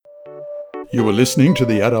You are listening to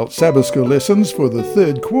the Adult Sabbath School lessons for the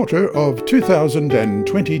third quarter of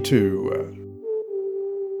 2022.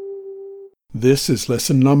 This is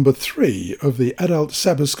lesson number 3 of the Adult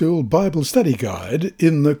Sabbath School Bible Study Guide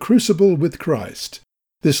in the Crucible with Christ.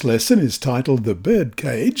 This lesson is titled The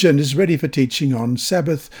Birdcage and is ready for teaching on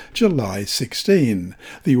Sabbath, July 16.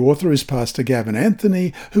 The author is Pastor Gavin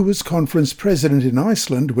Anthony, who was conference president in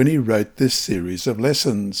Iceland when he wrote this series of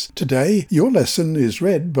lessons. Today, your lesson is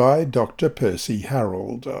read by Dr. Percy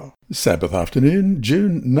Harold. Sabbath afternoon,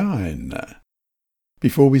 June 9.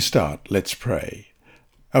 Before we start, let's pray.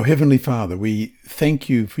 Our Heavenly Father, we thank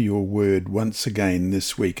you for your word once again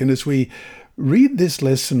this week, and as we read this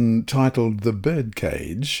lesson titled The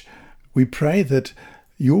Birdcage, we pray that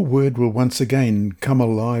your word will once again come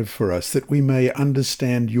alive for us, that we may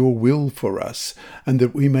understand your will for us, and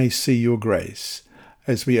that we may see your grace.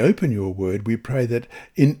 As we open your word, we pray that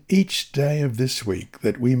in each day of this week,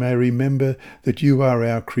 that we may remember that you are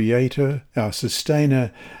our Creator, our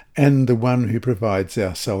Sustainer, and the one who provides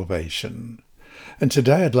our salvation. And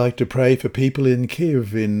today I'd like to pray for people in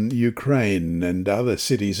Kiev in Ukraine and other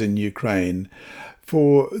cities in Ukraine,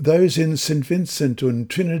 for those in St. Vincent and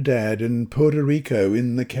Trinidad and Puerto Rico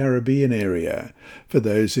in the Caribbean area, for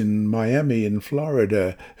those in Miami in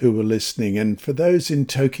Florida who are listening, and for those in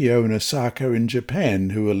Tokyo and Osaka in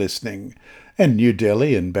Japan who are listening, and New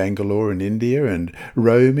Delhi and Bangalore in India, and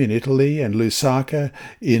Rome in Italy, and Lusaka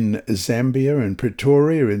in Zambia, and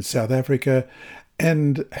Pretoria in South Africa,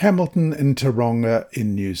 and Hamilton and Taronga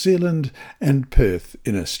in New Zealand, and Perth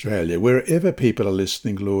in Australia. Wherever people are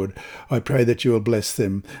listening, Lord, I pray that you will bless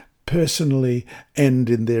them personally and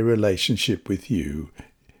in their relationship with you.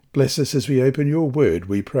 Bless us as we open your word,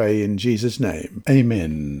 we pray in Jesus' name.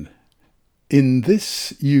 Amen. In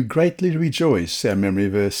this you greatly rejoice, our memory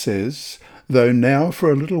verse says, though now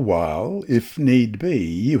for a little while, if need be,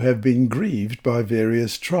 you have been grieved by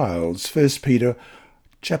various trials. 1 Peter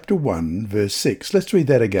Chapter 1, verse 6. Let's read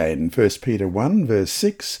that again. 1 Peter 1, verse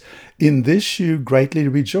 6. In this you greatly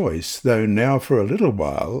rejoice, though now for a little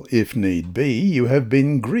while, if need be, you have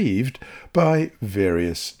been grieved by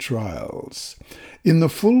various trials. In the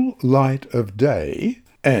full light of day,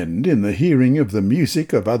 and in the hearing of the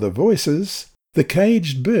music of other voices, the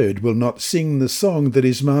caged bird will not sing the song that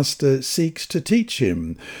his master seeks to teach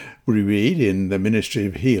him. We read in The Ministry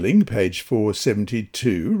of Healing, page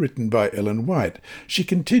 472, written by Ellen White. She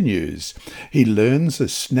continues, he learns a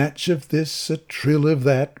snatch of this, a trill of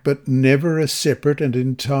that, but never a separate and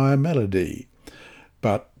entire melody.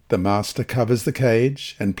 But the master covers the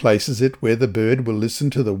cage and places it where the bird will listen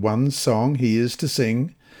to the one song he is to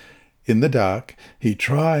sing. In the dark, he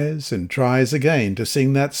tries and tries again to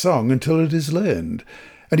sing that song until it is learned,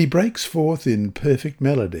 and he breaks forth in perfect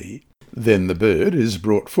melody. Then the bird is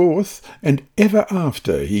brought forth, and ever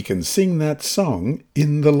after he can sing that song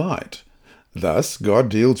in the light. Thus God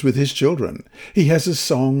deals with his children. He has a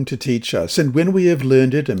song to teach us, and when we have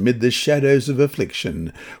learned it amid the shadows of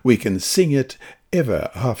affliction, we can sing it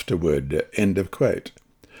ever afterward. End of quote.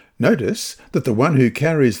 Notice that the one who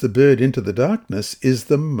carries the bird into the darkness is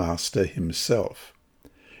the master himself.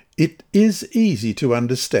 It is easy to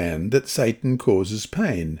understand that Satan causes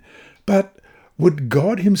pain, but would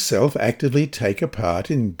God himself actively take a part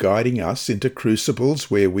in guiding us into crucibles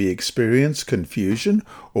where we experience confusion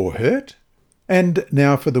or hurt? And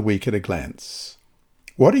now for the week at a glance.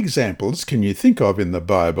 What examples can you think of in the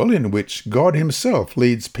Bible in which God himself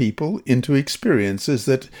leads people into experiences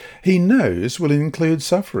that he knows will include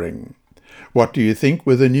suffering? What do you think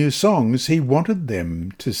were the new songs he wanted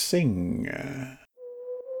them to sing?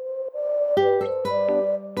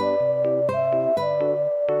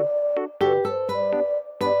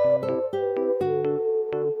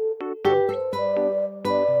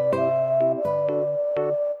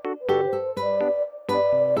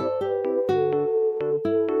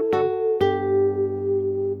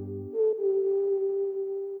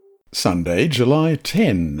 Sunday, July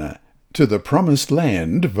 10. To the Promised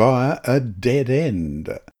Land via a dead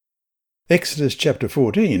end. Exodus chapter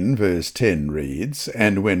 14, verse 10 reads,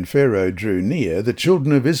 And when Pharaoh drew near, the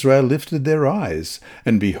children of Israel lifted their eyes,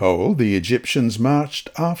 and behold, the Egyptians marched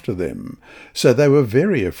after them. So they were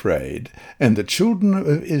very afraid, and the children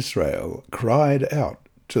of Israel cried out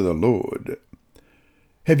to the Lord.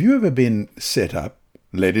 Have you ever been set up,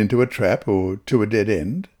 led into a trap, or to a dead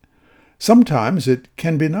end? Sometimes it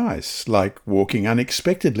can be nice, like walking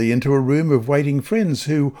unexpectedly into a room of waiting friends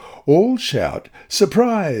who all shout,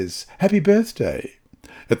 "Surprise! Happy birthday!"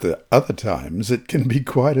 At the other times it can be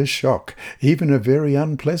quite a shock, even a very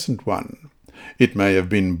unpleasant one. It may have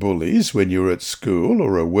been bullies when you were at school,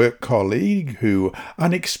 or a work colleague who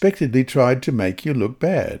unexpectedly tried to make you look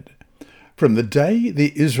bad. From the day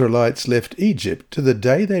the Israelites left Egypt to the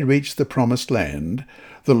day they reached the promised land,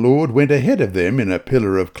 the Lord went ahead of them in a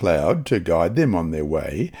pillar of cloud to guide them on their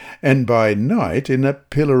way, and by night in a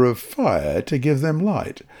pillar of fire to give them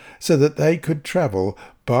light, so that they could travel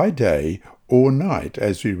by day or night,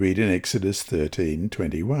 as we read in Exodus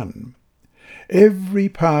 13:21. Every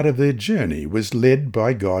part of their journey was led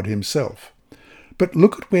by God himself. But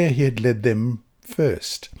look at where he had led them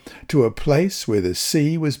first, to a place where the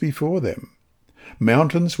sea was before them.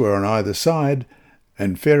 Mountains were on either side,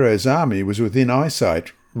 and Pharaoh's army was within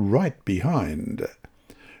eyesight right behind.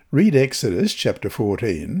 Read Exodus chapter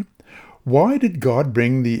 14. Why did God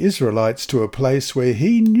bring the Israelites to a place where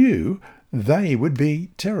he knew they would be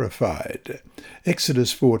terrified?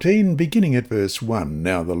 Exodus 14, beginning at verse 1.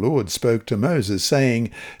 Now the Lord spoke to Moses,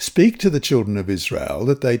 saying, Speak to the children of Israel,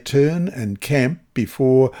 that they turn and camp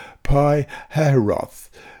before Pi-hahiroth,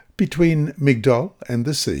 between Migdol and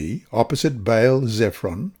the sea, opposite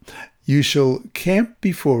Baal-zephon. You shall camp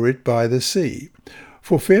before it by the sea.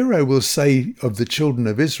 For Pharaoh will say of the children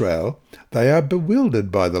of Israel, They are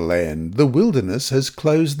bewildered by the land, the wilderness has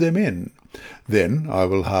closed them in. Then I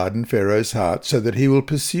will harden Pharaoh's heart, so that he will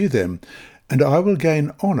pursue them, and I will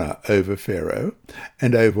gain honour over Pharaoh,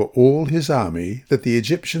 and over all his army, that the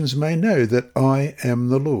Egyptians may know that I am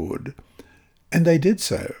the Lord. And they did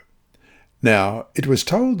so. Now it was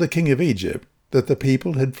told the king of Egypt that the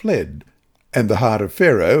people had fled, and the heart of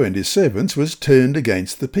Pharaoh and his servants was turned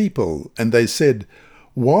against the people, and they said,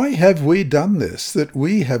 Why have we done this, that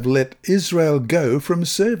we have let Israel go from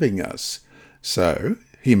serving us? So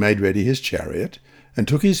he made ready his chariot, and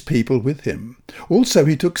took his people with him. Also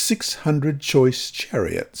he took 600 choice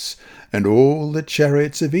chariots, and all the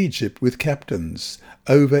chariots of Egypt with captains,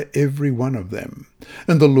 over every one of them.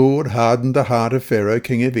 And the Lord hardened the heart of Pharaoh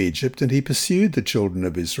king of Egypt, and he pursued the children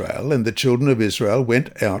of Israel, and the children of Israel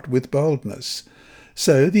went out with boldness.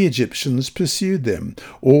 So the Egyptians pursued them,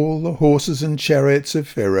 all the horses and chariots of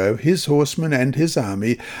Pharaoh, his horsemen and his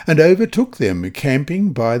army, and overtook them,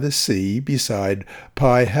 camping by the sea beside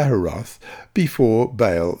Pi-hahiroth, before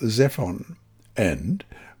Baal-zephon. And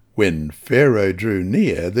when Pharaoh drew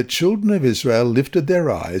near, the children of Israel lifted their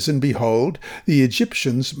eyes, and behold, the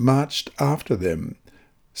Egyptians marched after them.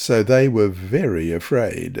 So they were very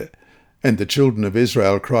afraid. And the children of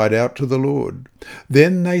Israel cried out to the Lord.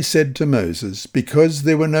 Then they said to Moses, Because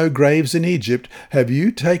there were no graves in Egypt, have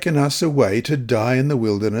you taken us away to die in the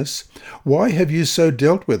wilderness? Why have you so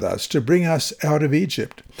dealt with us to bring us out of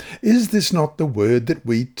Egypt? Is this not the word that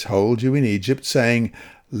we told you in Egypt, saying,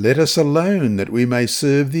 Let us alone, that we may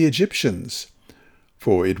serve the Egyptians?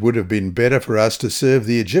 For it would have been better for us to serve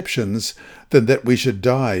the Egyptians than that we should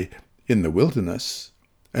die in the wilderness.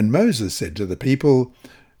 And Moses said to the people,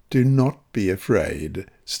 Do not be afraid.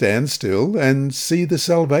 Stand still and see the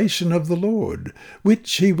salvation of the Lord, which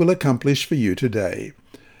he will accomplish for you today.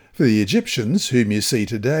 For the Egyptians, whom you see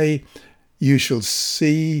today, you shall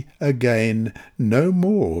see again no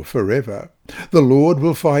more forever. The Lord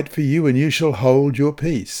will fight for you, and you shall hold your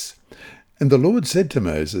peace. And the Lord said to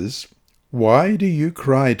Moses, Why do you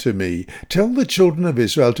cry to me? Tell the children of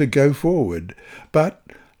Israel to go forward, but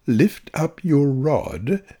lift up your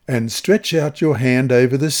rod, and stretch out your hand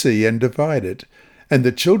over the sea, and divide it. And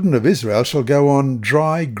the children of Israel shall go on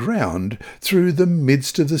dry ground through the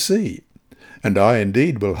midst of the sea. And I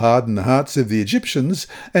indeed will harden the hearts of the Egyptians,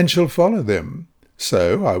 and shall follow them.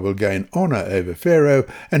 So I will gain honour over Pharaoh,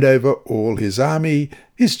 and over all his army,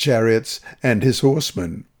 his chariots, and his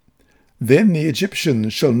horsemen. Then the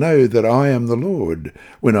Egyptians shall know that I am the Lord,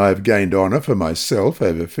 when I have gained honour for myself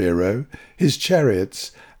over Pharaoh, his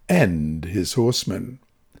chariots, and his horsemen.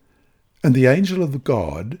 And the angel of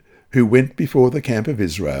God, who went before the camp of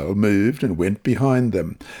Israel, moved and went behind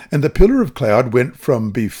them. And the pillar of cloud went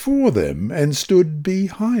from before them, and stood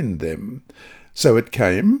behind them. So it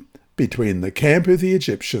came between the camp of the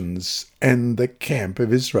Egyptians and the camp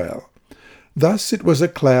of Israel. Thus it was a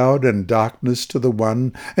cloud and darkness to the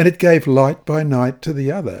one, and it gave light by night to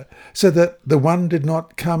the other, so that the one did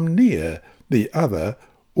not come near the other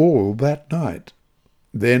all that night.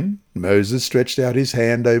 Then Moses stretched out his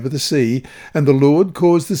hand over the sea, and the Lord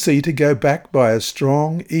caused the sea to go back by a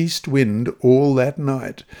strong east wind all that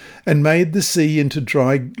night, and made the sea into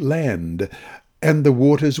dry land, and the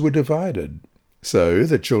waters were divided. So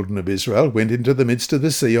the children of Israel went into the midst of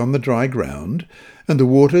the sea on the dry ground, and the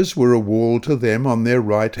waters were a wall to them on their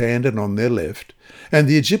right hand and on their left. And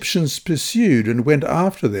the Egyptians pursued and went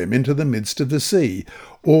after them into the midst of the sea,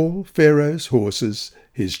 all Pharaoh's horses,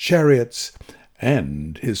 his chariots,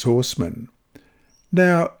 and his horsemen.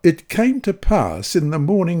 Now it came to pass in the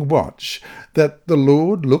morning watch that the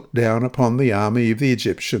Lord looked down upon the army of the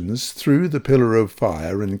Egyptians through the pillar of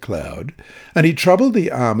fire and cloud, and he troubled the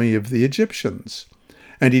army of the Egyptians.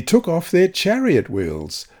 And he took off their chariot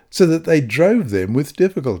wheels, so that they drove them with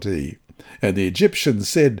difficulty. And the Egyptians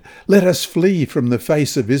said, Let us flee from the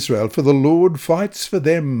face of Israel, for the Lord fights for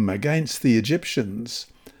them against the Egyptians.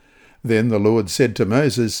 Then the Lord said to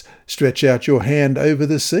Moses, Stretch out your hand over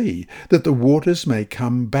the sea, that the waters may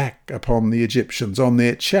come back upon the Egyptians, on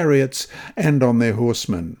their chariots and on their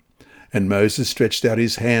horsemen. And Moses stretched out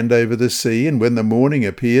his hand over the sea, and when the morning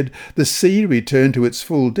appeared, the sea returned to its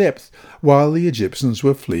full depth, while the Egyptians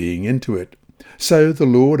were fleeing into it. So the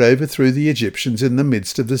Lord overthrew the Egyptians in the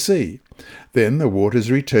midst of the sea. Then the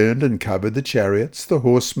waters returned and covered the chariots, the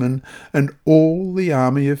horsemen, and all the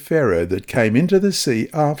army of Pharaoh that came into the sea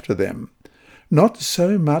after them. Not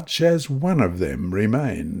so much as one of them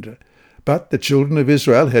remained. But the children of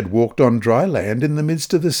Israel had walked on dry land in the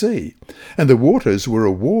midst of the sea, and the waters were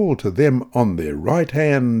a wall to them on their right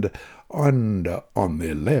hand and on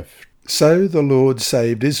their left. So the Lord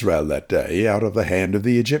saved Israel that day out of the hand of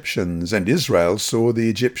the Egyptians, and Israel saw the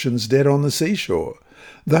Egyptians dead on the seashore.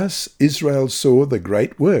 Thus Israel saw the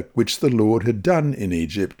great work which the Lord had done in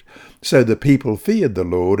Egypt. So the people feared the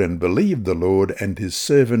Lord and believed the Lord and his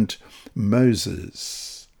servant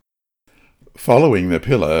Moses. Following the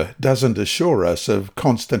pillar doesn't assure us of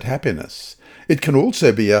constant happiness. It can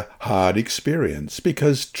also be a hard experience,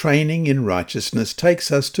 because training in righteousness takes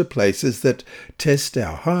us to places that test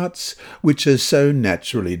our hearts, which are so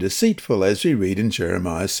naturally deceitful, as we read in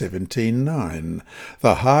Jeremiah 17:9.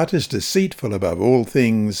 The heart is deceitful above all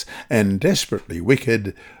things, and desperately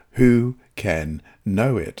wicked. Who can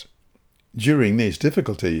know it? During these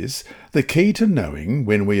difficulties, the key to knowing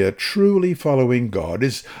when we are truly following God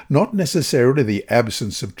is not necessarily the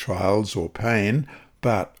absence of trials or pain,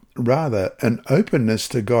 but rather an openness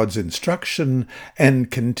to God's instruction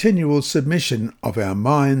and continual submission of our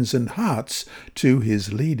minds and hearts to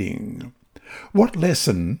his leading. What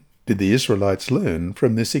lesson did the Israelites learn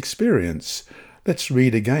from this experience? Let's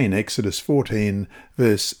read again Exodus 14,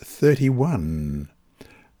 verse 31.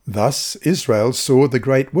 Thus Israel saw the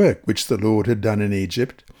great work which the Lord had done in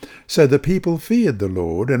Egypt. So the people feared the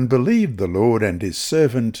Lord and believed the Lord and his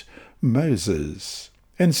servant Moses.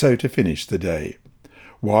 And so to finish the day.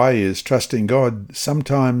 Why is trusting God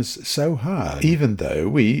sometimes so hard, even though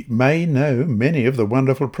we may know many of the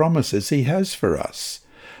wonderful promises he has for us?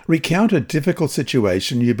 Recount a difficult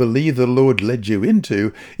situation you believe the Lord led you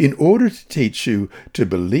into in order to teach you to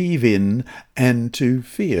believe in and to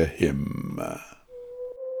fear him.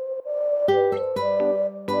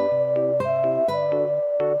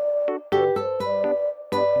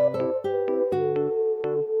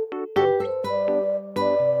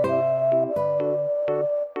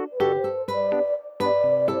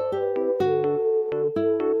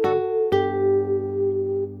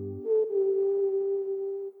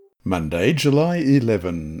 Monday, July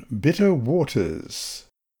 11. Bitter waters.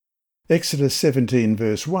 Exodus 17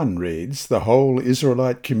 verse 1 reads, The whole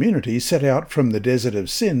Israelite community set out from the desert of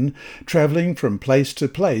Sin, travelling from place to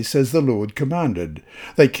place as the Lord commanded.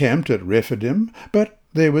 They camped at Rephidim, but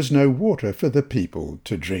there was no water for the people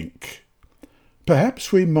to drink.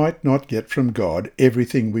 Perhaps we might not get from God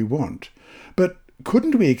everything we want, but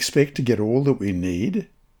couldn't we expect to get all that we need?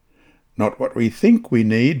 Not what we think we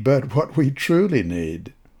need, but what we truly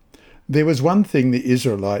need. There was one thing the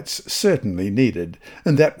Israelites certainly needed,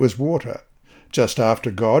 and that was water. Just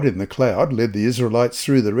after God in the cloud led the Israelites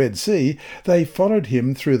through the Red Sea, they followed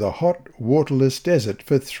him through the hot, waterless desert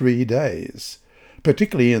for 3 days.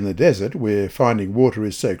 Particularly in the desert, where finding water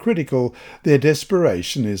is so critical, their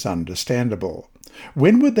desperation is understandable.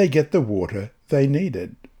 When would they get the water they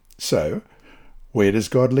needed? So, where does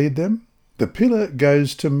God lead them? The pillar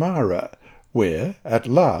goes to Marah, where, at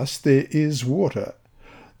last, there is water.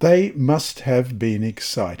 They must have been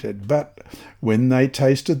excited, but when they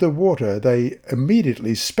tasted the water, they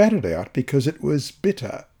immediately spat it out because it was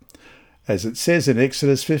bitter. As it says in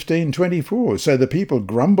Exodus 15:24, so the people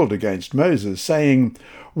grumbled against Moses, saying,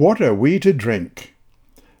 What are we to drink?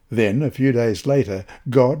 Then, a few days later,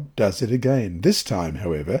 God does it again. This time,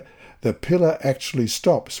 however, the pillar actually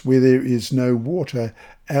stops where there is no water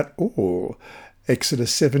at all.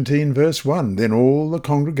 Exodus 17 verse 1, Then all the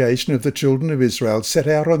congregation of the children of Israel set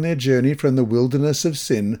out on their journey from the wilderness of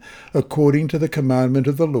Sin, according to the commandment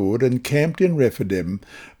of the Lord, and camped in Rephidim,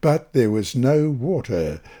 but there was no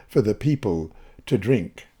water for the people to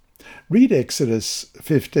drink. Read Exodus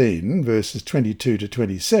 15 verses 22 to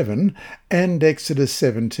 27 and Exodus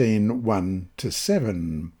 17 1 to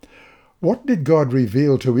 7. What did God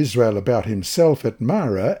reveal to Israel about himself at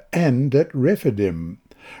Marah and at Rephidim?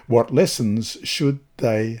 What lessons should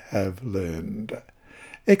they have learned?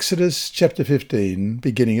 Exodus chapter 15,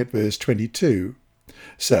 beginning at verse 22.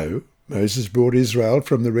 So Moses brought Israel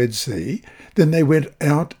from the Red Sea. Then they went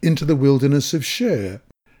out into the wilderness of Shur.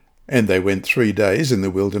 And they went 3 days in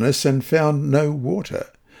the wilderness and found no water.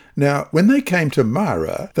 Now when they came to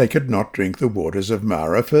Marah, they could not drink the waters of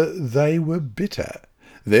Marah, for they were bitter.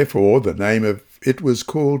 Therefore the name of it was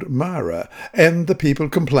called Marah. And the people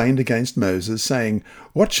complained against Moses, saying,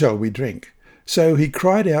 "What shall we drink?" So he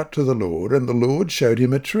cried out to the Lord, and the Lord showed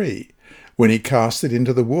him a tree. When he cast it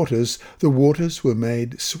into the waters were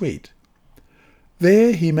made sweet.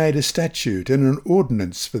 There he made a statute and an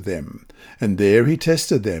ordinance for them, and there he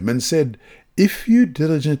tested them, and said, "If you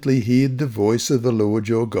diligently heed the voice of the Lord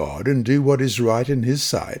your God, and do what is right in his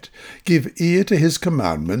sight, give ear to his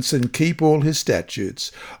commandments, and keep all his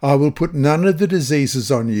statutes, I will put none of the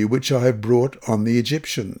diseases on you which I have brought on the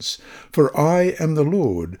Egyptians, for I am the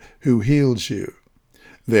Lord who heals you."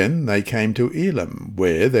 Then they came to Elim,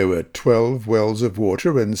 where there were 12 wells of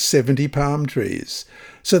water and 70 palm trees.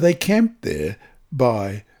 So they camped there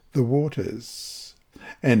by the waters.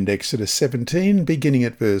 And Exodus 17, beginning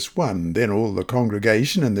at verse 1, Then all the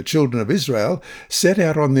congregation and the children of Israel set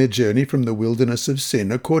out on their journey from the wilderness of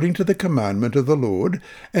Sin, according to the commandment of the Lord,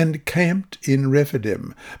 and camped in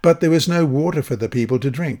Rephidim. But there was no water for the people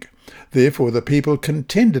to drink. Therefore the people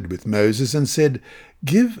contended with Moses and said,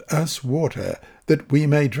 "Give us water, that we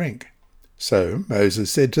may drink." So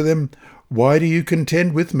Moses said to them, "Why do you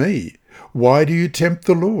contend with me? Why do you tempt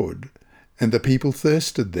the Lord?" And the people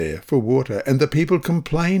thirsted there for water, and the people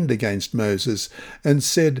complained against Moses, and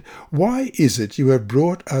said, "Why is it you have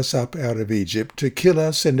brought us up out of Egypt to kill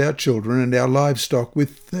us and our children and our livestock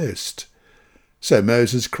with thirst?" So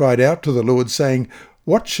Moses cried out to the Lord, saying,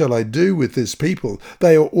 "What shall I do with this people?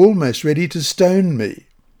 They are almost ready to stone me."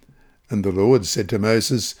 And the Lord said to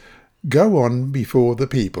Moses, "Go on before the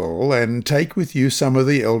people, and take with you some of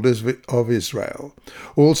the elders of Israel.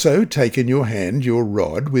 Also take in your hand your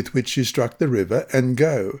rod with which you struck the river, and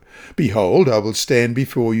go. Behold, I will stand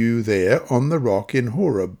before you there on the rock in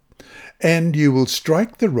Horeb. And you will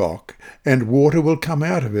strike the rock, and water will come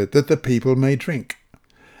out of it, that the people may drink."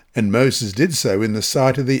 And Moses did so in the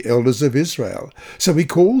sight of the elders of Israel. So he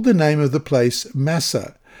called the name of the place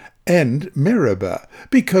Massah, and Meribah,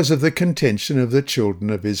 because of the contention of the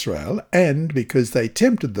children of Israel, and because they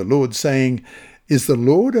tempted the Lord, saying, "Is the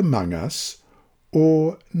Lord among us,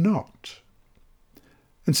 or not?"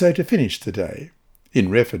 And so to finish the day,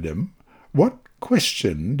 in Rephidim, what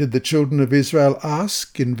question did the children of Israel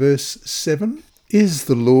ask in verse 7? Is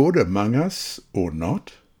the Lord among us, or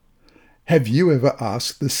not? Have you ever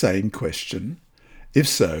asked the same question? If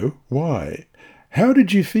so, why? How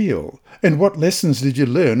did you feel, and what lessons did you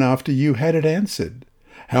learn after you had it answered?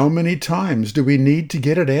 How many times do we need to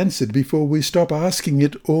get it answered before we stop asking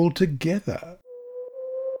it altogether?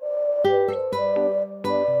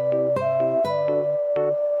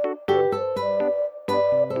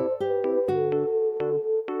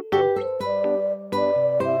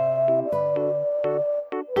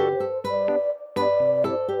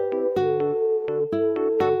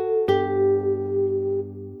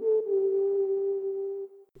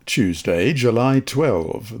 Tuesday, July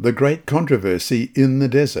 12, the Great Controversy in the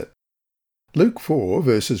Desert. Luke 4,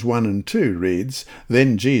 verses 1 and 2 reads,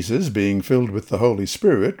 Then Jesus, being filled with the Holy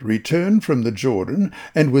Spirit, returned from the Jordan,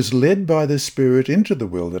 and was led by the Spirit into the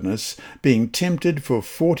wilderness, being tempted for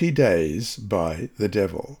 40 days by the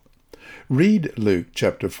devil. Read Luke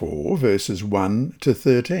chapter 4, verses 1 to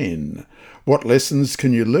 13. What lessons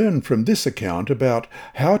can you learn from this account about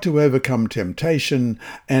how to overcome temptation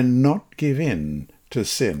and not give in to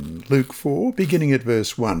sin? Luke 4, beginning at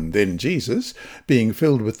verse 1. Then Jesus, being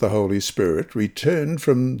filled with the Holy Spirit, returned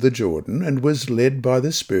from the Jordan, and was led by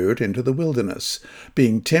the Spirit into the wilderness,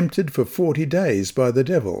 being tempted for 40 days by the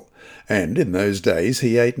devil. And in those days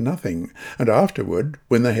he ate nothing, and afterward,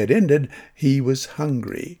 when they had ended, he was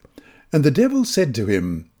hungry. And the devil said to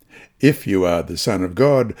him, If you are the Son of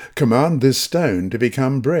God, command this stone to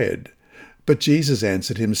become bread. But Jesus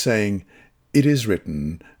answered him, saying, It is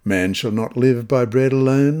written, Man shall not live by bread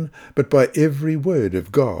alone, but by every word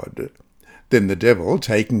of God. Then the devil,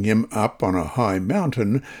 taking him up on a high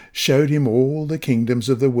mountain, showed him all the kingdoms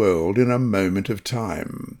of the world in a moment of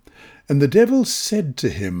time. And the devil said to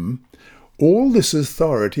him, All this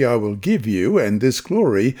authority I will give you, and this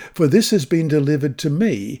glory, for this has been delivered to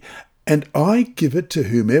me, and I give it to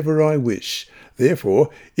whomever I wish. Therefore,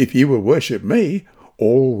 if you will worship me,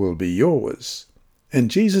 all will be yours. And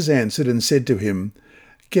Jesus answered and said to him,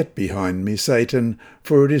 "Get behind me, Satan,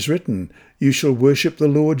 for it is written, You shall worship the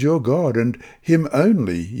Lord your God, and him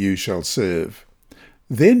only you shall serve."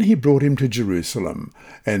 Then he brought him to Jerusalem,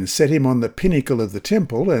 and set him on the pinnacle of the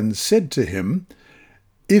temple, and said to him,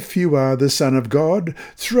 "If you are the Son of God,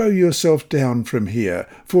 throw yourself down from here,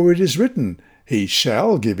 for it is written, He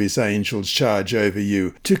shall give his angels charge over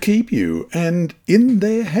you, to keep you, and in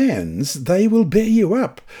their hands they will bear you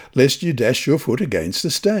up, lest you dash your foot against a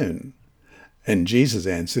stone." And Jesus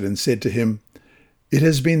answered and said to him, "It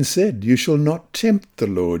has been said, You shall not tempt the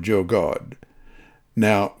Lord your God."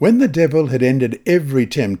 Now when the devil had ended every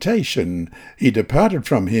temptation, he departed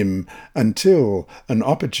from him until an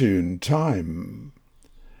opportune time.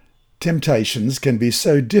 Temptations can be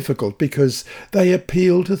so difficult because they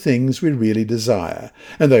appeal to things we really desire,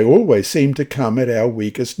 and they always seem to come at our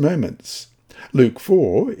weakest moments. Luke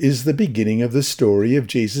 4 is the beginning of the story of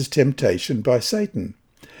Jesus' temptation by Satan,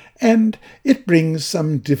 and it brings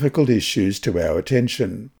some difficult issues to our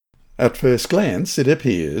attention. At first glance, it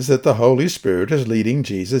appears that the Holy Spirit is leading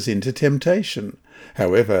Jesus into temptation.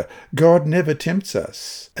 However, God never tempts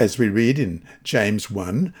us, as we read in James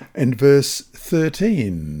 1 and verse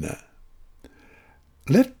 13.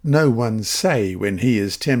 "Let no one say when he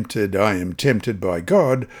is tempted, I am tempted by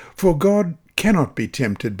God, for God cannot be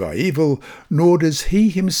tempted by evil, nor does he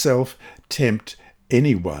himself tempt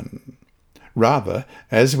anyone." Rather,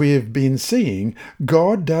 as we have been seeing,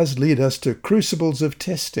 God does lead us to crucibles of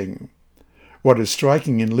testing. What is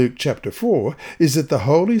striking in Luke chapter 4 is that the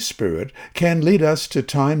Holy Spirit can lead us to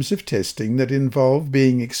times of testing that involve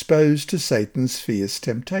being exposed to Satan's fierce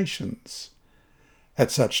temptations.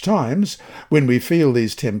 At such times, when we feel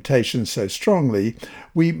these temptations so strongly,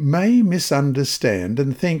 we may misunderstand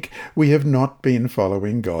and think we have not been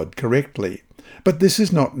following God correctly. But this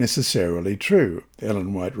is not necessarily true.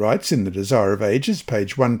 Ellen White writes in The Desire of Ages,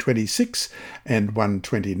 page 126 and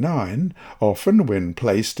 129, "Often, when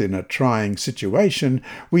placed in a trying situation,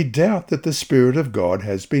 we doubt that the Spirit of God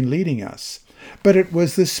has been leading us. But it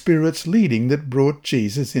was the Spirit's leading that brought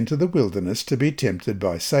Jesus into the wilderness to be tempted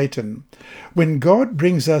by Satan. When God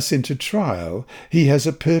brings us into trial, he has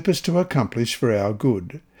a purpose to accomplish for our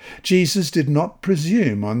good. Jesus did not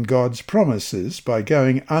presume on God's promises by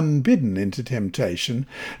going unbidden into temptation,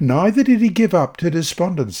 neither did he give up to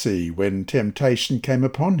despondency when temptation came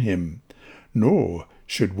upon him. Nor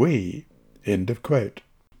should we." End of quote.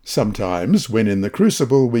 Sometimes, when in the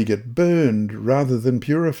crucible, we get burned rather than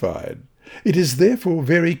purified. It is therefore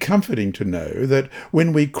very comforting to know that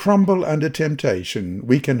when we crumble under temptation,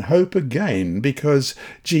 we can hope again because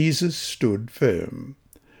Jesus stood firm.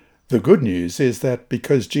 The good news is that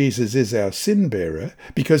because Jesus is our sin-bearer,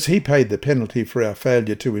 because he paid the penalty for our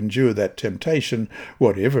failure to endure that temptation,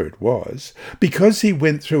 whatever it was, because he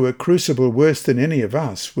went through a crucible worse than any of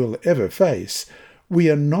us will ever face, we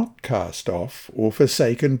are not cast off or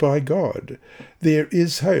forsaken by God. There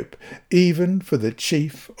is hope, even for the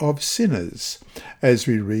chief of sinners, as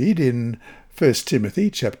we read in 1 Timothy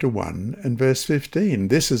chapter 1 and verse 15.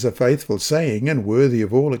 "This is a faithful saying and worthy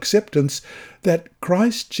of all acceptance, that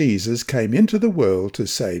Christ Jesus came into the world to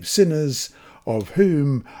save sinners, of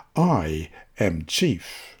whom I am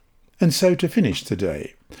chief." And so to finish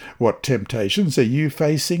today, what temptations are you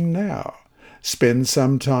facing now? Spend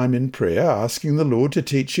some time in prayer asking the Lord to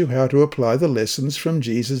teach you how to apply the lessons from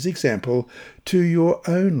Jesus' example to your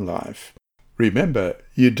own life. Remember,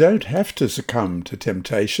 you don't have to succumb to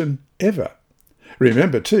temptation ever.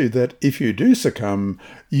 Remember, too, that if you do succumb,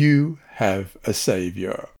 you have a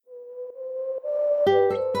Saviour.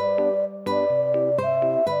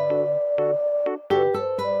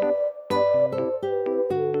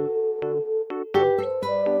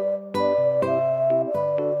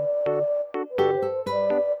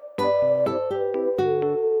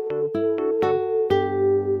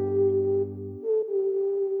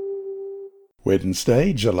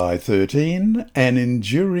 Wednesday, July 13, An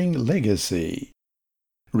Enduring Legacy.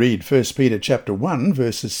 Read 1 Peter chapter 1,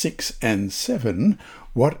 verses 6 and 7.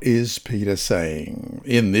 What is Peter saying?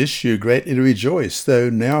 "In this you greatly rejoice, though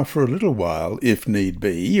now for a little while, if need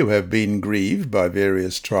be, you have been grieved by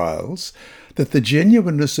various trials, that the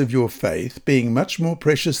genuineness of your faith, being much more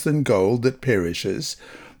precious than gold that perishes,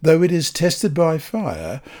 though it is tested by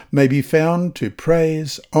fire, may be found to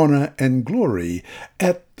praise, honour, and glory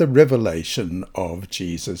at the revelation of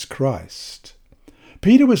Jesus Christ."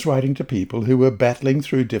 Peter was writing to people who were battling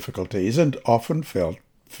through difficulties and often felt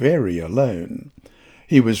very alone.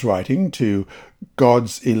 He was writing to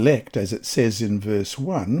God's elect, as it says in verse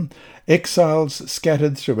 1, exiles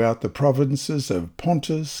scattered throughout the provinces of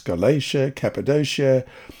Pontus, Galatia, Cappadocia,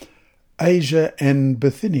 Asia, and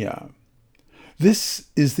Bithynia. This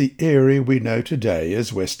is the area we know today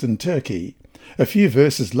as Western Turkey. A few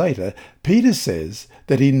verses later, Peter says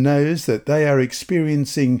that he knows that they are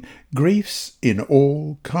experiencing griefs in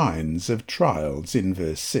all kinds of trials in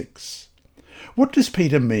verse 6. What does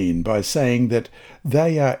Peter mean by saying that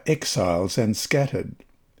they are exiles and scattered?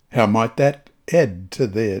 How might that add to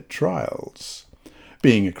their trials?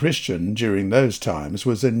 Being a Christian during those times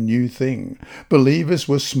was a new thing. Believers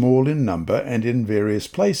were small in number, and in various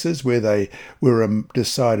places where they were a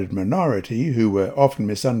decided minority who were often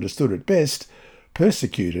misunderstood at best,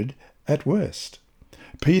 persecuted at worst.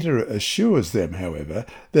 Peter assures them, however,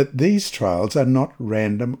 that these trials are not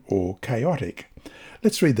random or chaotic.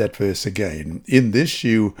 Let's read that verse again. In this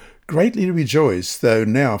you greatly rejoice, though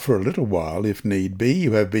now for a little while, if need be,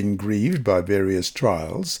 you have been grieved by various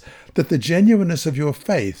trials, that the genuineness of your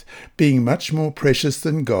faith, being much more precious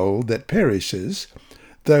than gold that perishes,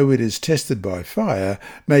 though it is tested by fire,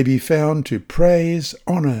 may be found to praise,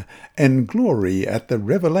 honour, and glory at the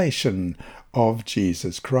revelation of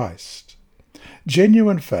Jesus Christ.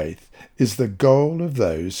 Genuine faith is the goal of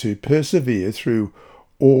those who persevere through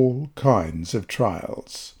all kinds of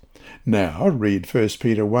trials. Now read 1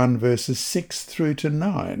 Peter 1 verses 6 through to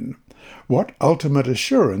 9. What ultimate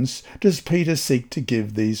assurance does Peter seek to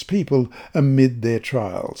give these people amid their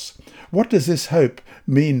trials? What does this hope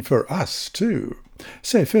mean for us too?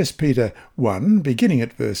 So 1 Peter 1, beginning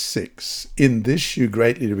at verse 6, In this you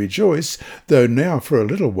greatly rejoice, though now for a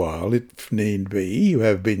little while, if need be, you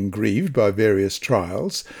have been grieved by various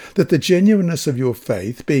trials, that the genuineness of your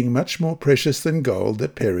faith, being much more precious than gold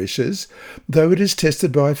that perishes, though it is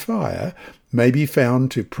tested by fire, may be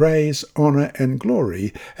found to praise, honour, and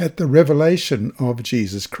glory at the revelation of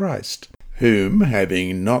Jesus Christ, whom,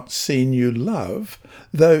 having not seen you love,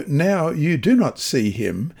 though now you do not see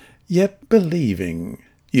him, yet believing,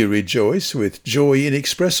 you rejoice with joy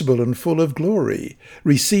inexpressible and full of glory,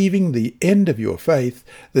 receiving the end of your faith,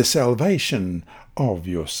 the salvation of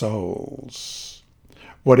your souls.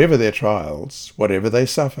 Whatever their trials, whatever they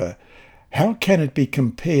suffer, how can it be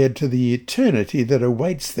compared to the eternity that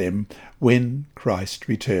awaits them when Christ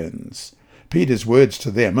returns? Peter's words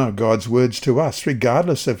to them are God's words to us,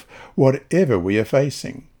 regardless of whatever we are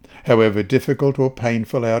facing. However difficult or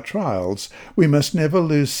painful our trials, we must never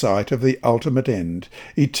lose sight of the ultimate end,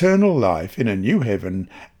 eternal life in a new heaven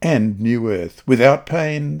and new earth, without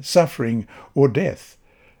pain, suffering, or death.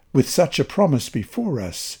 With such a promise before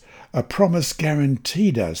us, a promise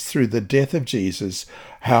guaranteed us through the death of Jesus,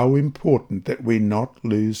 how important that we not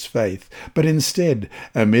lose faith, but instead,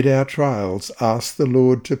 amid our trials, ask the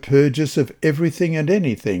Lord to purge us of everything and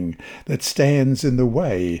anything that stands in the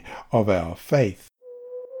way of our faith.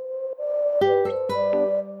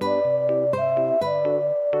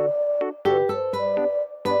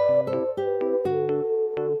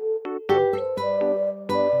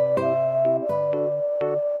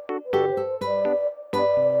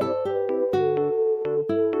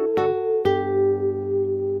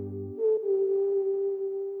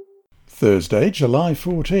 Thursday, July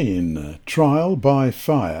 14, Trial by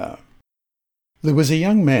Fire. There was a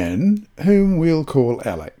young man whom we'll call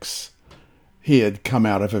Alex. He had come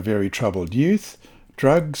out of a very troubled youth,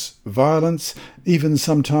 drugs, violence, even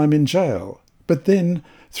some time in jail. But then,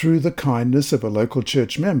 through the kindness of a local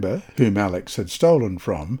church member, whom Alex had stolen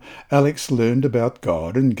from, Alex learned about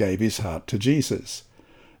God and gave his heart to Jesus.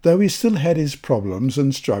 Though he still had his problems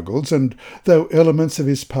and struggles, and though elements of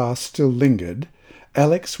his past still lingered,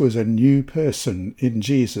 Alex was a new person in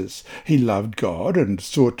Jesus. He loved God and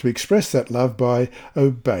sought to express that love by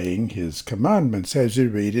obeying his commandments, as we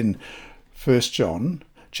read in 1 John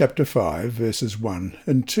chapter 5, verses 1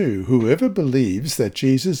 and 2. Whoever believes that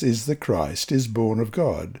Jesus is the Christ is born of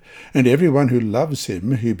God, and everyone who loves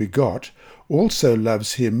him who begot also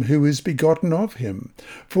loves him who is begotten of him.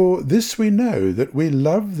 For this we know, that we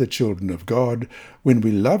love the children of God, when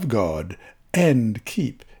we love God and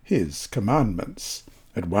keep his commandments.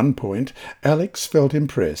 At one point, Alex felt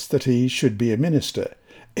impressed that he should be a minister.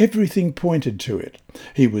 Everything pointed to it.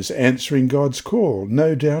 He was answering God's call,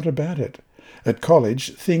 no doubt about it. At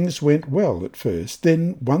college, things went well at first.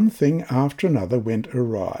 Then one thing after another went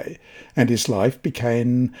awry, and his life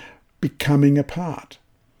became becoming apart.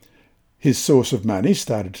 His source of money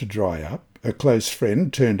started to dry up. A close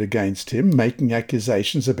friend turned against him, making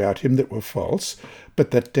accusations about him that were false,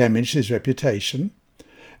 but that damaged his reputation.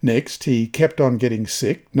 Next, he kept on getting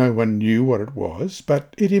sick. No one knew what it was,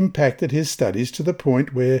 but it impacted his studies to the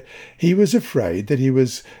point where he was afraid that he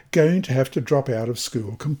was going to have to drop out of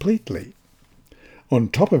school completely. On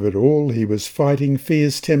top of it all, he was fighting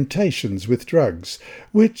fierce temptations with drugs,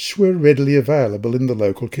 which were readily available in the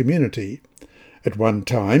local community. At one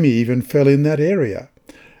time he even fell in that area.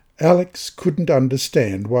 Alex couldn't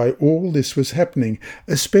understand why all this was happening,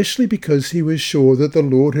 especially because he was sure that the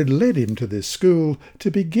Lord had led him to this school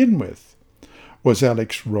to begin with. Was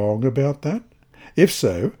Alex wrong about that? If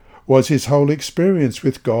so, was his whole experience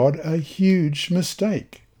with God a huge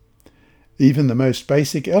mistake? Even the most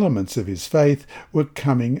basic elements of his faith were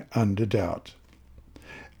coming under doubt.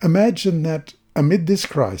 Imagine that, amid this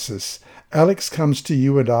crisis, Alex comes to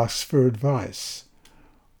you and asks for advice.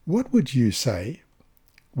 What would you say?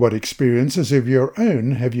 What experiences of your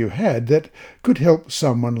own have you had that could help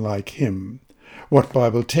someone like him? What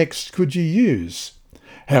Bible text could you use?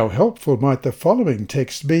 How helpful might the following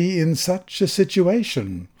text be in such a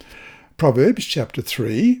situation? Proverbs chapter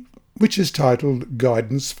 3, which is titled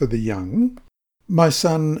Guidance for the Young. My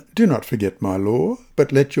son, do not forget my law,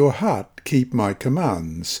 but let your heart keep my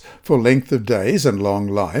commands. For length of days and long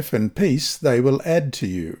life and peace they will add to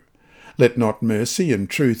you. Let not mercy and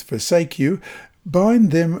truth forsake you.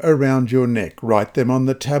 Bind them around your neck, write them on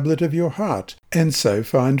the tablet of your heart, and so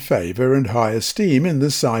find favour and high esteem in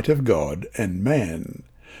the sight of God and man.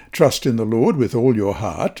 Trust in the Lord with all your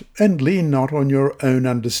heart, and lean not on your own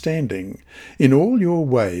understanding. In all your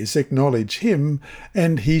ways acknowledge him,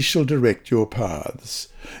 and he shall direct your paths.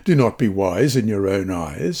 Do not be wise in your own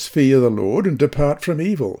eyes. Fear the Lord, and depart from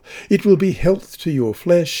evil. It will be health to your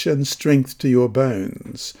flesh, and strength to your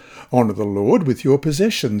bones. Honour the Lord with your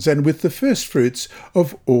possessions, and with the firstfruits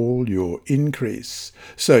of all your increase.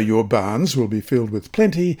 So your barns will be filled with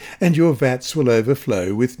plenty, and your vats will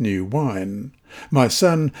overflow with new wine. My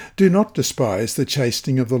son, do not despise the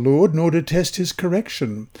chastening of the Lord, nor detest his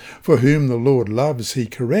correction. For whom the Lord loves he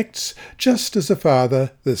corrects, just as a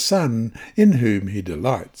father the son in whom he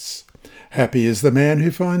delights. Happy is the man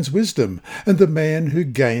who finds wisdom, and the man who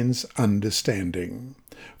gains understanding.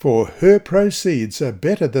 For her proceeds are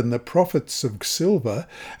better than the profits of silver,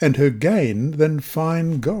 and her gain than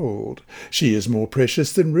fine gold. She is more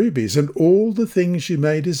precious than rubies, and all the things you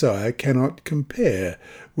may desire cannot compare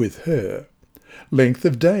with her. Length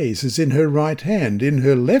of days is in her right hand, in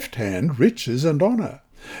her left hand riches and honour.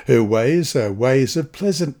 Her ways are ways of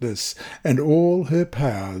pleasantness, and all her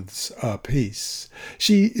paths are peace.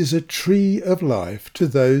 She is a tree of life to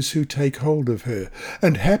those who take hold of her,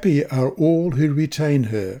 and happy are all who retain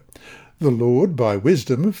her. The Lord by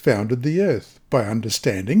wisdom founded the earth. By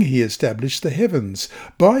understanding he established the heavens.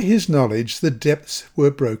 By his knowledge the depths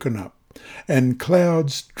were broken up, and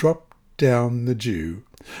clouds dropped down the dew.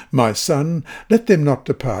 My son, let them not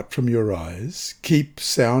depart from your eyes. Keep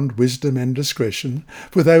sound wisdom and discretion,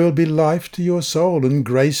 for they will be life to your soul and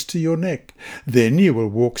grace to your neck. Then you will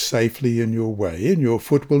walk safely in your way, and your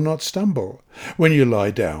foot will not stumble. When you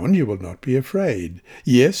lie down, you will not be afraid.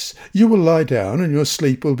 Yes, you will lie down, and your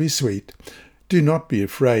sleep will be sweet. Do not be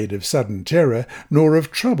afraid of sudden terror, nor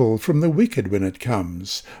of trouble from the wicked when it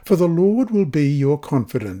comes. For the Lord will be your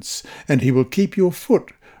confidence, and he will keep your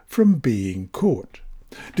foot from being caught.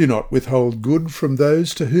 Do not withhold good from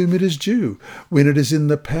those to whom it is due, when it is in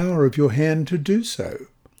the power of your hand to do so.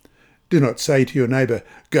 Do not say to your neighbour,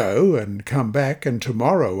 Go and come back, and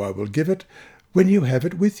tomorrow I will give it, when you have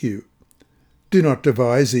it with you. Do not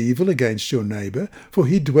devise evil against your neighbour, for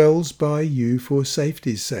he dwells by you for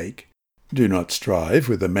safety's sake. Do not strive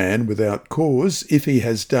with a man without cause, if he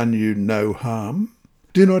has done you no harm.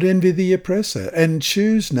 Do not envy the oppressor, and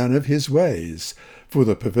choose none of his ways. For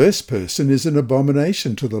the perverse person is an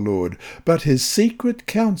abomination to the Lord, but his secret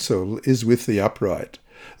counsel is with the upright.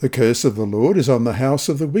 The curse of the Lord is on the house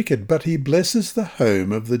of the wicked, but he blesses the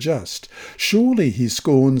home of the just. Surely he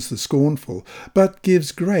scorns the scornful, but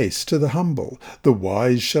gives grace to the humble. The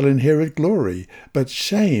wise shall inherit glory, but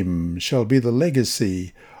shame shall be the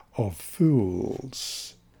legacy of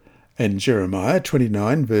fools. And Jeremiah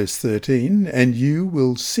 29 verse 13, And you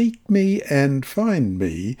will seek me and find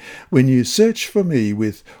me, when you search for me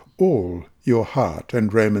with all your heart.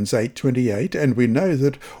 And Romans 8:28, And we know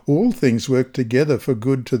that all things work together for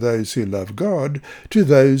good to those who love God, to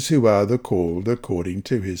those who are the called according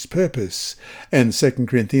to his purpose. And 2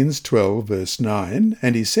 Corinthians 12 verse 9,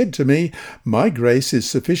 And he said to me, My grace is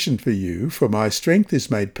sufficient for you, for my strength is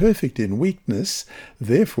made perfect in weakness.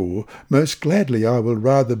 Therefore most gladly I will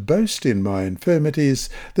rather boast in my infirmities,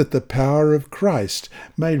 that the power of Christ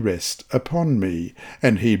may rest upon me.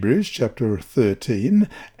 And Hebrews chapter 13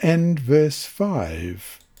 and verse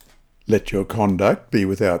 5. Let your conduct be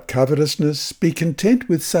without covetousness. Be content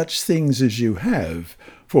with such things as you have,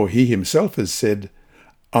 for he himself has said,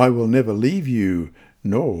 I will never leave you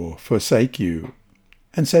nor forsake you.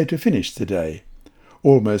 And so to finish today,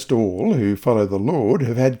 almost all who follow the Lord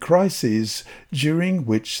have had crises during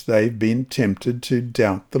which they've been tempted to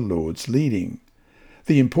doubt the Lord's leading.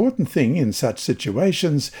 The important thing in such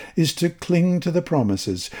situations is to cling to the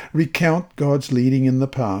promises, recount God's leading in the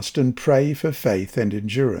past, and pray for faith and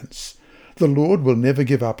endurance. The Lord will never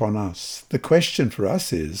give up on us. The question for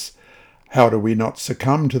us is, how do we not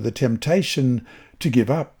succumb to the temptation to give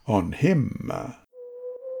up on Him?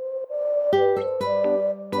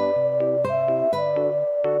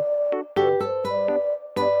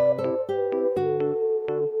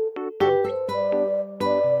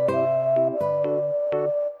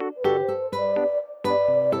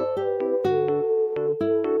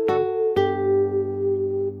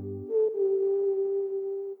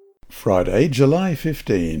 Friday, July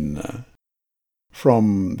 15.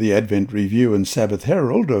 From the Advent Review and Sabbath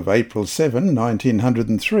Herald of April 7,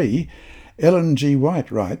 1903, Ellen G. White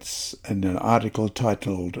writes in an article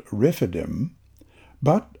titled Rephidim,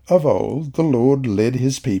 "But of old the Lord led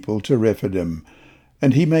his people to Rephidim,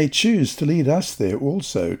 and he may choose to lead us there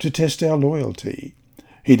also, to test our loyalty.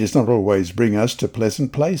 He does not always bring us to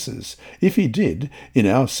pleasant places. If he did, in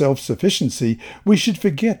our self-sufficiency, we should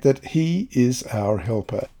forget that he is our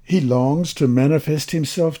helper. He longs to manifest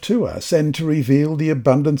himself to us and to reveal the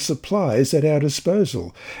abundant supplies at our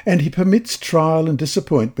disposal, and he permits trial and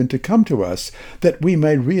disappointment to come to us that we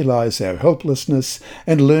may realize our helplessness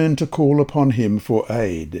and learn to call upon him for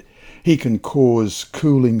aid. He can cause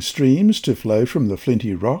cooling streams to flow from the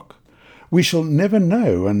flinty rock. We shall never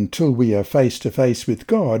know until we are face to face with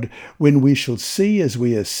God, when we shall see as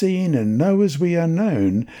we are seen and know as we are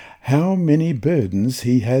known, how many burdens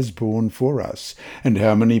he has borne for us, and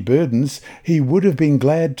how many burdens he would have been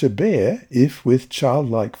glad to bear if, with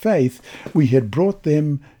childlike faith, we had brought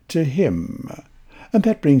them to him." And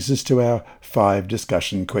that brings us to our 5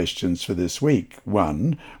 discussion questions for this week.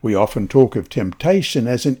 1. We often talk of temptation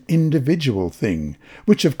as an individual thing,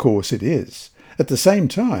 which of course it is. At the same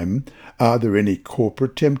time, are there any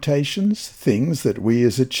corporate temptations, things that we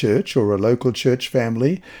as a church or a local church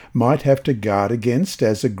family might have to guard against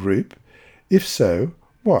as a group? If so,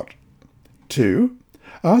 what? 2.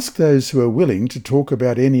 Ask those who are willing to talk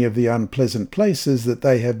about any of the unpleasant places that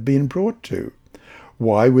they have been brought to.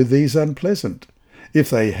 Why were these unpleasant? If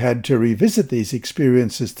they had to revisit these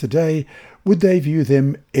experiences today, would they view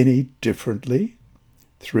them any differently?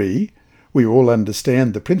 3. We all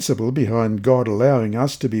understand the principle behind God allowing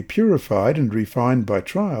us to be purified and refined by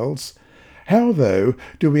trials. How, though,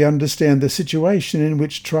 do we understand the situation in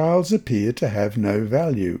which trials appear to have no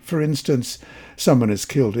value? For instance, someone is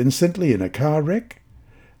killed instantly in a car wreck.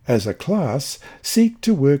 As a class, seek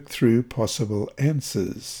to work through possible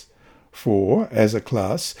answers. 4. As a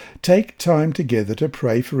class, take time together to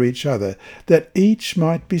pray for each other, that each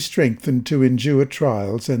might be strengthened to endure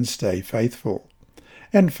trials and stay faithful.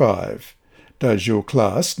 And 5. Does your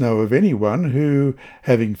class know of anyone who,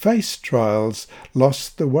 having faced trials,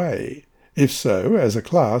 lost the way? If so, as a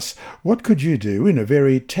class, what could you do in a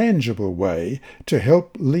very tangible way to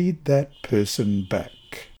help lead that person back?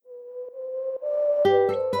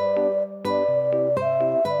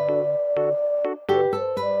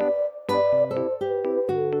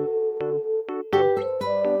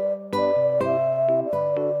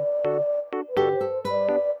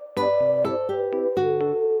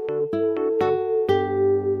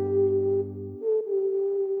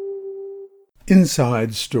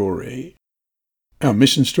 Inside Story. Our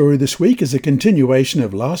mission story this week is a continuation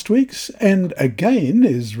of last week's and again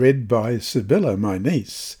is read by Sibylla, my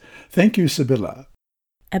niece. Thank you, Sibylla.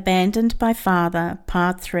 Abandoned by Father,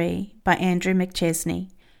 Part 3, by Andrew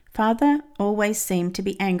McChesney. Father always seemed to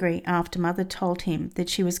be angry after Mother told him that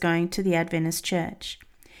she was going to the Adventist church.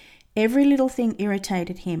 Every little thing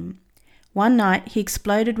irritated him. One night he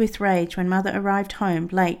exploded with rage when Mother arrived home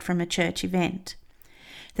late from a church event.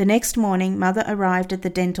 The next morning, Mother arrived at the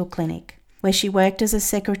dental clinic, where she worked as a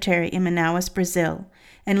secretary in Manaus, Brazil,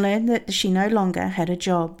 and learned that she no longer had a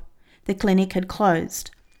job. The clinic had closed.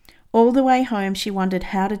 All the way home she wondered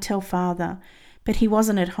how to tell Father, but he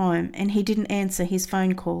wasn't at home and he didn't answer his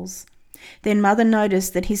phone calls. Then Mother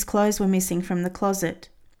noticed that his clothes were missing from the closet.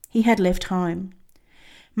 He had left home.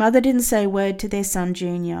 Mother didn't say a word to their son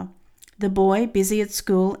Junior. The boy, busy at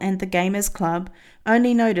school and the Gamers Club,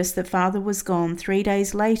 only noticed that Father was gone 3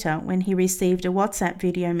 days later when he received a WhatsApp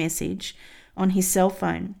video message on his cell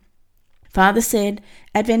phone. Father said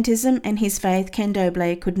Adventism and his faith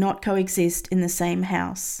Candomblé could not coexist in the same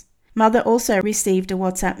house. Mother also received a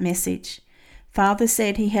WhatsApp message. Father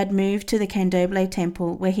said he had moved to the Candomblé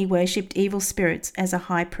temple where he worshipped evil spirits as a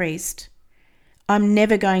high priest. "I'm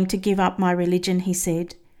never going to give up my religion," he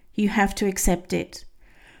said. "You have to accept it."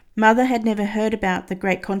 Mother had never heard about the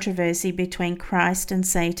great controversy between Christ and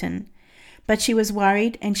Satan. But she was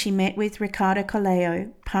worried, and she met with Ricardo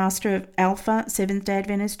Coleo, pastor of Alpha Seventh-day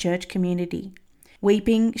Adventist Church Community.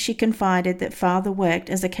 Weeping, she confided that father worked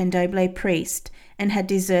as a candomblé priest and had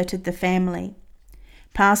deserted the family.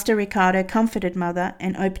 Pastor Ricardo comforted mother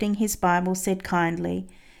and, opening his Bible, said kindly,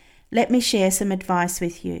 "Let me share some advice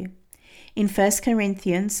with you." In 1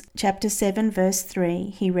 Corinthians chapter 7, verse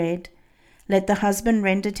 3, he read, "Let the husband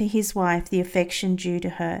render to his wife the affection due to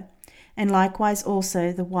her, and likewise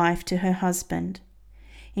also the wife to her husband."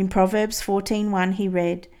 In Proverbs 14:1 he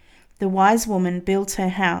read, "The wise woman builds her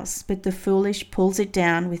house, but the foolish pulls it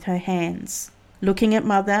down with her hands." Looking at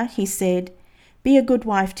mother, he said, "Be a good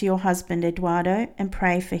wife to your husband, Eduardo, and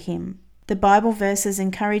pray for him." The Bible verses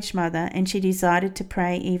encouraged mother, and she decided to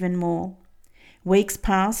pray even more. Weeks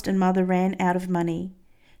passed, and mother ran out of money.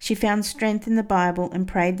 She found strength in the Bible and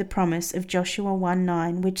prayed the promise of Joshua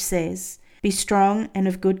 1:9, which says, "Be strong and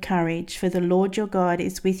of good courage, for the Lord your God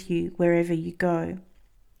is with you wherever you go."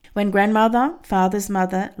 When grandmother, father's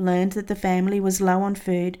mother, learned that the family was low on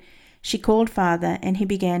food, she called father and he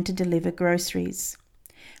began to deliver groceries.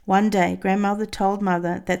 One day, grandmother told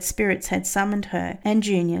mother that spirits had summoned her and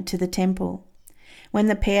Junior to the temple. When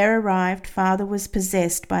the pair arrived, father was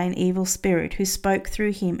possessed by an evil spirit who spoke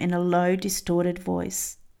through him in a low, distorted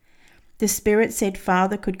voice. The spirit said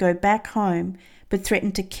father could go back home, but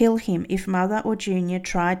threatened to kill him if mother or Junior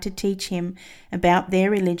tried to teach him about their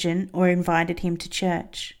religion or invited him to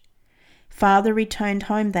church. Father returned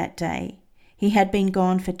home that day. He had been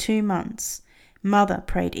gone for 2 months. Mother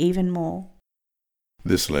prayed even more.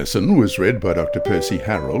 This lesson was read by Dr. Percy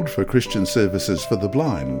Harold for Christian Services for the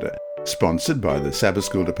Blind. Sponsored by the Sabbath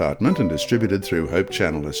School Department and distributed through Hope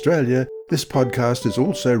Channel Australia, this podcast is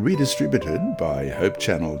also redistributed by Hope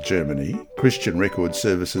Channel Germany, Christian Record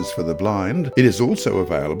Services for the Blind. It is also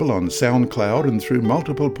available on SoundCloud and through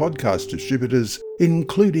multiple podcast distributors,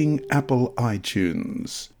 including Apple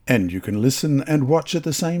iTunes. And you can listen and watch at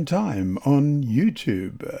the same time on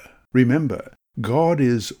YouTube. Remember, God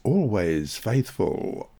is always faithful.